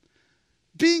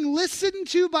 being listened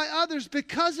to by others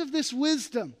because of this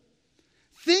wisdom,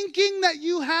 thinking that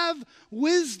you have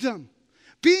wisdom,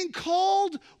 being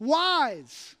called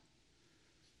wise.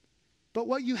 But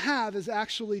what you have is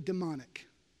actually demonic.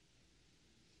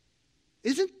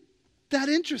 Isn't that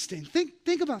interesting?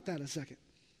 Think about that a second.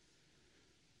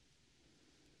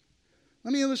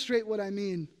 Let me illustrate what I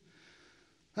mean.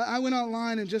 I went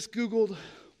online and just Googled,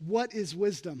 what is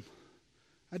wisdom?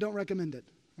 I don't recommend it,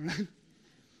 all right?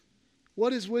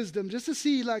 What is wisdom? Just to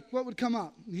see what would come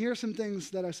up. And here are some things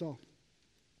that I saw.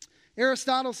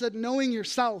 Aristotle said, knowing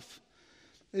yourself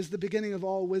is the beginning of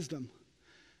all wisdom.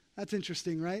 That's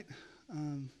interesting, right?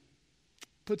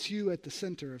 Puts you at the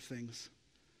center of things.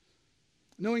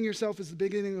 Knowing yourself is the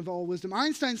beginning of all wisdom.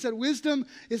 Einstein said wisdom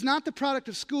is not the product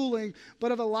of schooling,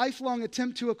 but of a lifelong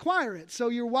attempt to acquire it. So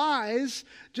you're wise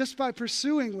just by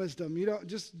pursuing wisdom. You don't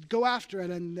just go after it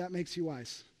and that makes you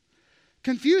wise.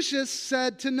 Confucius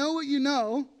said to know what you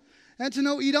know and to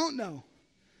know what you don't know.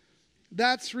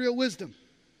 That's real wisdom.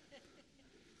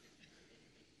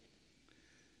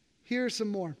 Here are some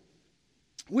more.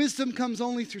 Wisdom comes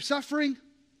only through suffering.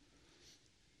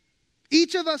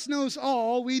 Each of us knows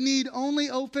all. We need only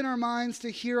open our minds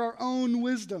to hear our own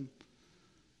wisdom.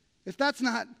 If that's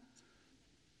not,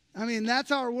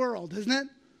 that's our world, isn't it?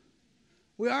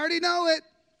 We already know it.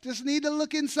 Just need to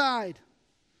look inside.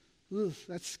 Ugh,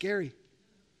 that's scary.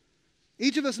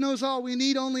 Each of us knows all. We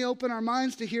need only open our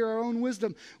minds to hear our own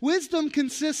wisdom. Wisdom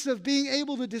consists of being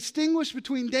able to distinguish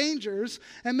between dangers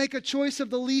and make a choice of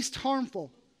the least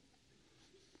harmful.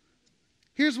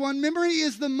 Here's one. Memory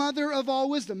is the mother of all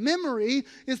wisdom. Memory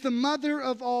is the mother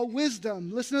of all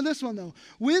wisdom. Listen to this one, though.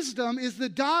 Wisdom is the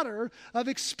daughter of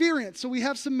experience. So we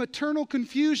have some maternal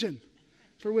confusion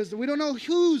for wisdom. We don't know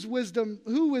who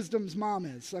wisdom's mom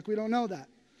is. We don't know that.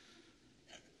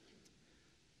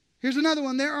 Here's another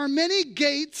one. There are many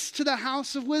gates to the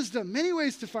house of wisdom. Many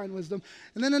ways to find wisdom.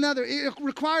 And then another. It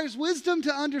requires wisdom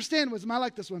to understand wisdom. I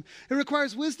like this one. It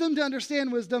requires wisdom to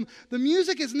understand wisdom. The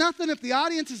music is nothing if the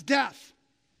audience is deaf.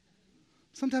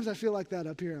 Sometimes I feel like that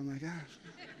up here. I'm like,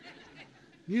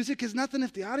 music is nothing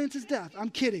if the audience is deaf. I'm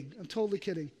kidding. I'm totally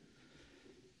kidding.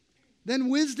 Then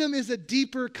wisdom is a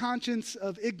deeper conscience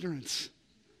of ignorance.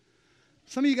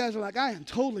 Some of you guys are like, I am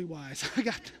totally wise. I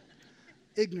got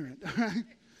ignorant, all right?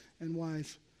 And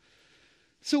wise.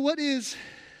 So what is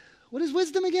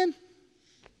wisdom again?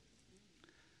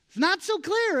 It's not so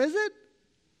clear, is it?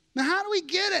 Now, how do we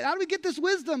get it? How do we get this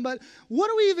wisdom? But what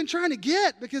are we even trying to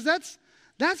get? Because that's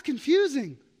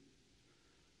confusing.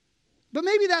 But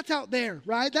maybe that's out there,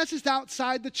 right? That's just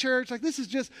outside the church. This is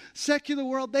just secular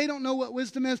world. They don't know what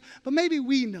wisdom is. But maybe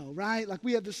we know, right?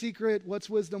 We have the secret.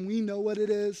 What's wisdom? We know what it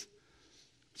is.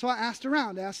 So I asked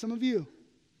some of you.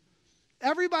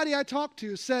 Everybody I talked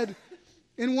to said,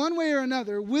 in one way or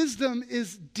another, wisdom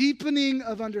is deepening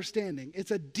of understanding. It's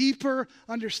a deeper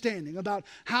understanding about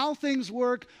how things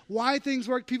work, why things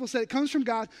work. People say it comes from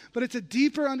God, but it's a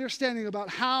deeper understanding about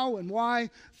how and why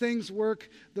things work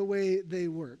the way they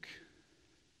work.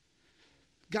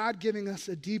 God giving us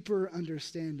a deeper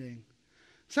understanding.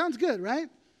 Sounds good, right?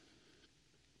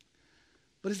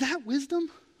 But is that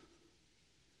wisdom?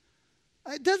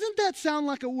 Doesn't that sound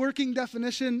like a working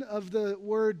definition of the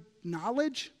word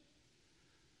knowledge?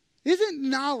 Isn't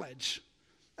knowledge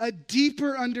a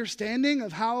deeper understanding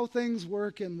of how things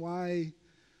work and why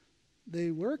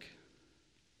they work?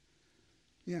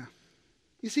 Yeah.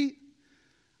 You see,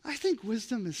 I think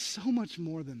wisdom is so much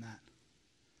more than that.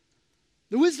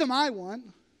 The wisdom I want,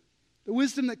 the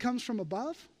wisdom that comes from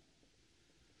above,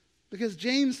 because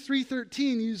James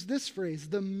 3:13 used this phrase,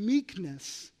 the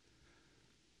meekness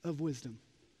of wisdom.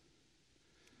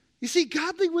 You see,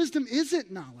 godly wisdom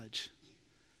isn't knowledge.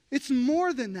 It's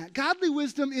more than that. Godly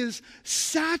wisdom is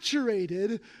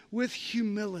saturated with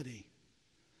humility.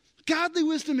 Godly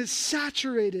wisdom is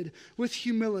saturated with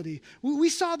humility. We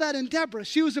saw that in Deborah.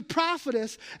 She was a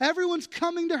prophetess. Everyone's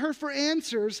coming to her for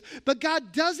answers, but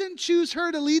God doesn't choose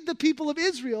her to lead the people of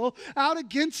Israel out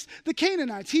against the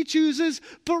Canaanites. He chooses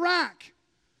Barak.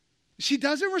 She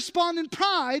doesn't respond in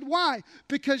pride. Why?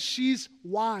 Because she's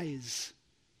wise,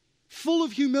 full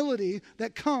of humility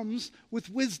that comes with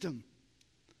wisdom.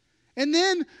 And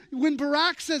then when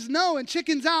Barak says no and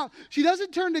chickens out, she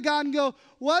doesn't turn to God and go,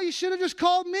 well, you should have just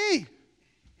called me.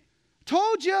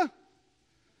 Told you.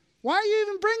 Why are you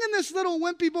even bringing this little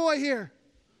wimpy boy here?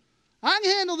 I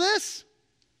can handle this.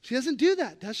 She doesn't do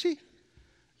that, does she?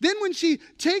 Then when she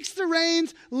takes the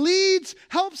reins, leads,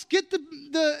 helps get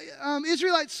the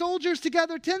Israelite soldiers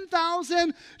together,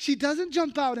 10,000, she doesn't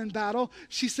jump out in battle.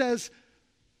 She says,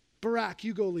 Barak,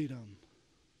 you go lead them.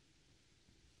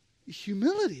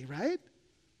 Humility, right?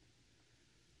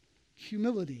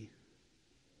 Humility.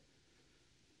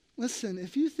 Listen,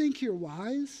 if you think you're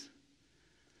wise,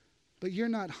 but you're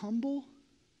not humble,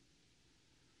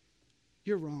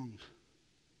 you're wrong.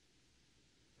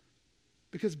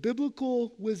 Because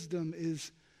biblical wisdom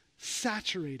is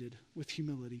saturated with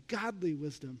humility. Godly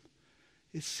wisdom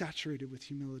is saturated with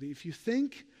humility. If you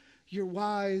think you're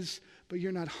wise, but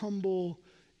you're not humble,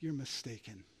 you're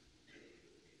mistaken.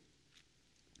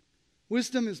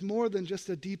 Wisdom is more than just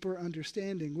a deeper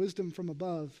understanding. Wisdom from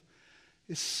above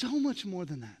is so much more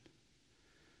than that.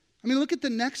 I mean, look at the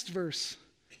next verse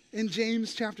in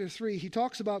James chapter 3. He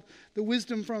talks about the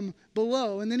wisdom from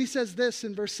below, and then he says this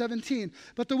in verse 17.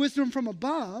 But the wisdom from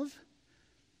above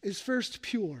is first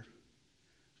pure,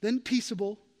 then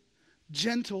peaceable,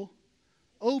 gentle,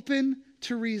 open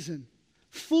to reason,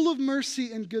 full of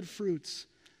mercy and good fruits,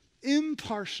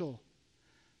 impartial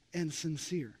and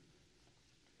sincere.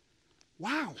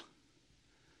 Wow.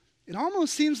 It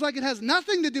almost seems like it has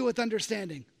nothing to do with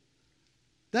understanding,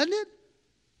 doesn't it?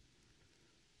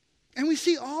 And we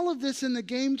see all of this in the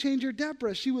game changer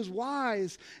Deborah. She was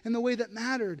wise in the way that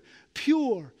mattered,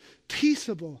 pure,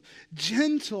 peaceable,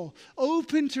 gentle,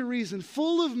 open to reason,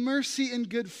 full of mercy and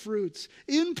good fruits,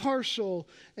 impartial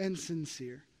and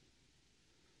sincere.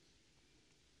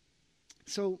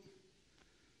 So,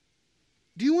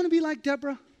 do you want to be like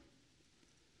Deborah?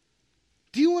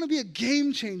 Do you want to be a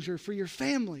game changer for your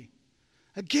family?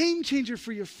 A game changer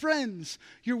for your friends,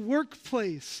 your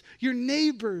workplace, your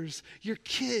neighbors, your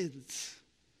kids?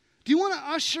 Do you want to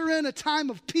usher in a time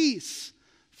of peace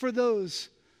for those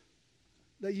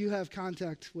that you have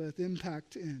contact with,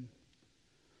 impact in?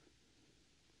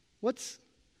 What's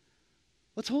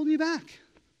holding you back?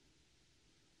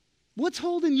 What's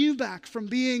holding you back from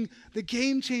being the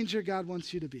game changer God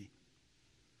wants you to be?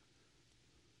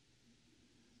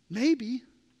 Maybe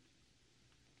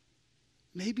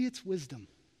it's wisdom.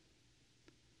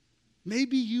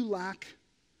 Maybe you lack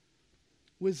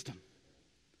wisdom.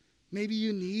 Maybe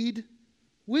you need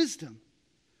wisdom.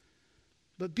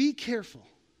 But be careful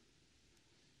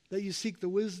that you seek the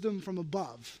wisdom from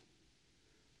above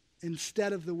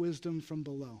instead of the wisdom from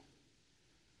below,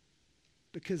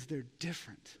 because they're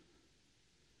different.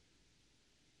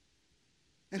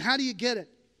 And how do you get it?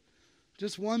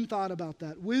 Just one thought about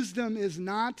that. Wisdom is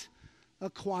not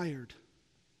acquired.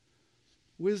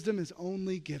 Wisdom is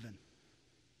only given.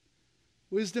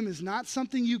 Wisdom is not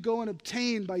something you go and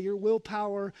obtain by your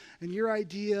willpower and your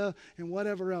idea and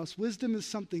whatever else. Wisdom is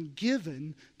something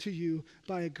given to you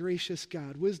by a gracious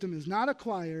God. Wisdom is not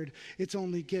acquired, it's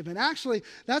only given. Actually,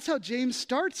 that's how James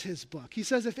starts his book. He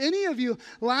says, if any of you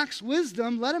lacks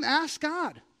wisdom, let him ask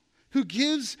God, who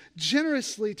gives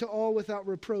generously to all without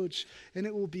reproach, and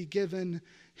it will be given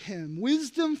him.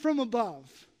 Wisdom from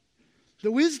above.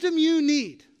 The wisdom you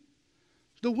need.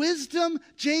 The wisdom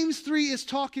James 3 is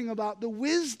talking about. The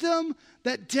wisdom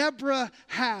that Deborah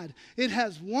had. It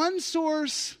has one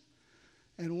source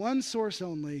and one source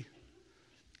only,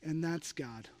 and that's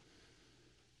God.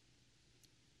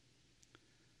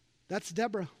 That's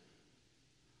Deborah,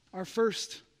 our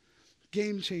first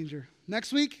game changer.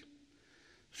 Next week,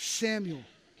 Samuel.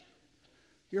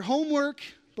 Your homework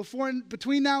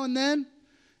between now and then,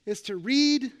 is to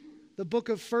read the book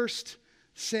of 1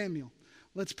 Samuel.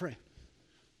 Let's pray.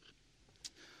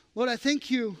 Lord, I thank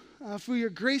you for your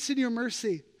grace and your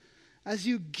mercy as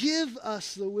you give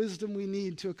us the wisdom we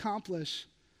need to accomplish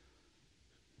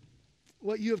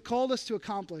what you have called us to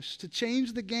accomplish, to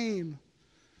change the game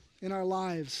in our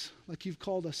lives like you've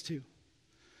called us to.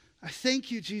 I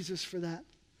thank you, Jesus, for that.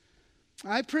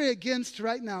 I pray against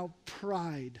right now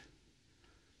pride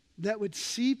that would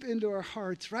seep into our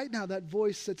hearts. Right now, that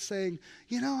voice that's saying,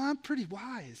 I'm pretty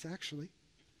wise, actually.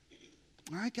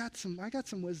 I got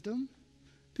some wisdom.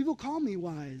 People call me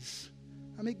wise.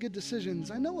 I make good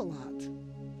decisions. I know a lot.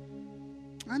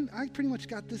 I pretty much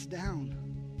got this down.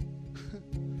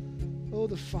 Oh,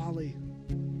 the folly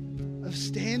of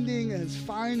standing as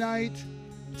finite,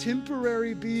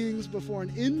 temporary beings before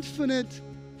an infinite,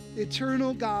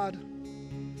 eternal God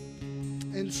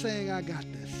and saying, I got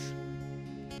this.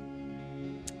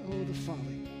 Oh, the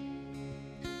folly.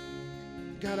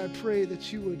 God, I pray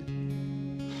that you would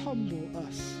humble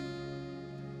us.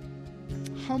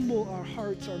 Humble our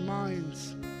hearts, our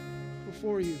minds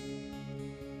before you.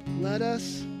 Let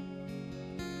us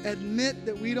admit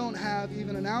that we don't have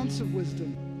even an ounce of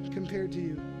wisdom compared to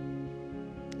you.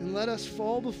 And let us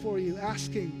fall before you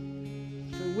asking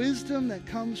for wisdom that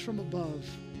comes from above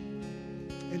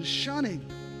and shunning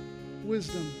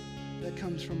wisdom that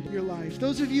comes from your life.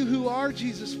 Those of you who are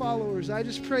Jesus followers, I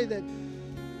just pray that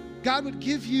God would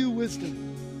give you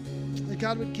wisdom, that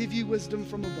God would give you wisdom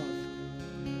from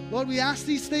above. Lord, we ask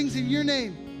these things in your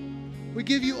name. We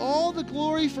give you all the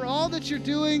glory for all that you're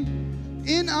doing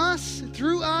in us,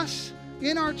 through us,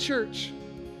 in our church.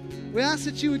 We ask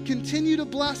that you would continue to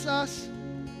bless us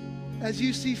as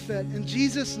you see fit. In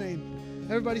Jesus' name,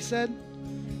 everybody said,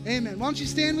 amen. Why don't you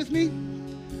stand with me?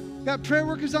 We've got prayer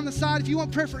workers on the side. If you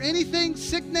want prayer for anything,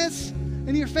 sickness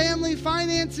in your family,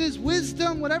 finances,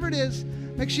 wisdom, whatever it is,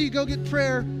 make sure you go get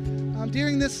prayer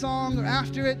during this song or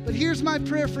after it. But here's my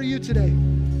prayer for you today.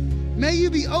 May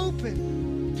you be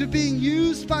open to being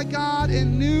used by God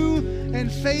in new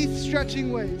and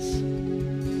faith-stretching ways.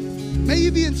 May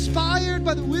you be inspired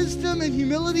by the wisdom and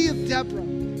humility of Deborah.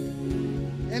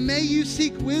 And may you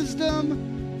seek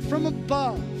wisdom from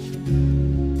above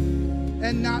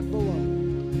and not below.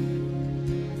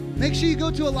 Make sure you go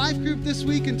to a life group this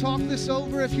week and talk this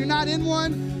over. If you're not in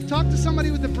one, talk to somebody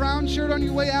with a brown shirt on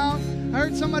your way out. I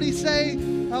heard somebody say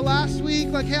last week,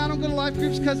 like, hey, I don't go to life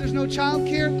groups because there's no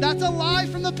childcare. That's a lie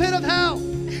from the pit of hell.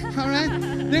 All right?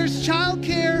 There's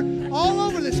childcare all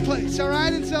over this place, all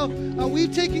right? And so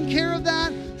we've taken care of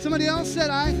that. Somebody else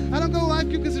said, I don't go to life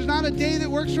group because there's not a day that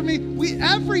works for me.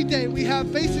 Every day we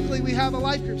have a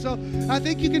life group. So I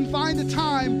think you can find a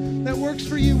time that works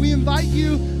for you. We invite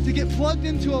you to get plugged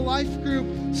into a life group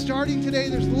starting today.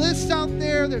 There's lists out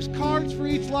there. There's cards for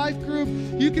each life group.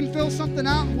 You can fill something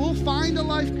out and we'll find a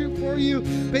life group for you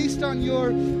based on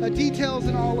your details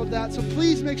and all of that. So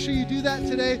please make sure you do that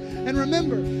today. And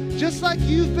remember, just like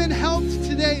you've been helped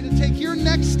today to take your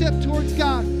next step towards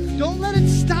God, don't let it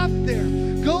stop there.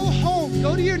 Go home,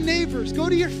 go to your neighbors, go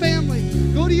to your family,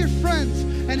 go to your friends,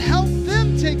 and help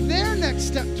them take their next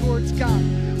step towards God.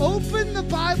 Open the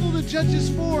Bible to Judges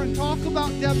 4 and talk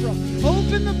about Deborah.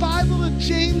 Open the Bible to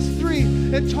James 3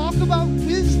 and talk about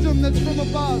wisdom that's from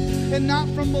above and not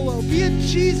from below. Be a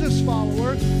Jesus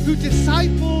follower who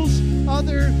disciples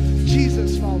other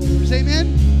Jesus followers.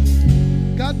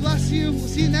 Amen? God bless you. We'll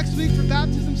see you next week for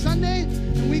Baptism Sunday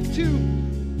and week 2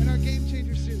 in our Game Changer.